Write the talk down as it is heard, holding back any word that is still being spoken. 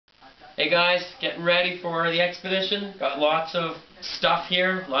Hey guys, getting ready for the expedition. Got lots of stuff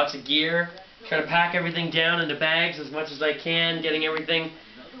here, lots of gear. Trying to pack everything down into bags as much as I can, getting everything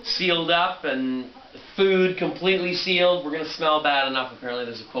sealed up and food completely sealed. We're going to smell bad enough. Apparently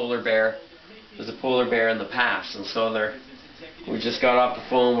there's a polar bear. There's a polar bear in the pass, and so we just got off the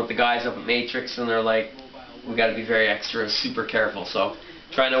phone with the guys up at Matrix, and they're like, we got to be very extra, super careful. So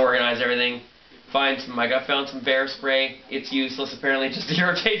trying to organize everything. I found some bear spray. It's useless apparently, just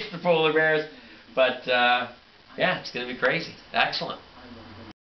irritates the polar bears. But yeah, it's going to be crazy. Excellent.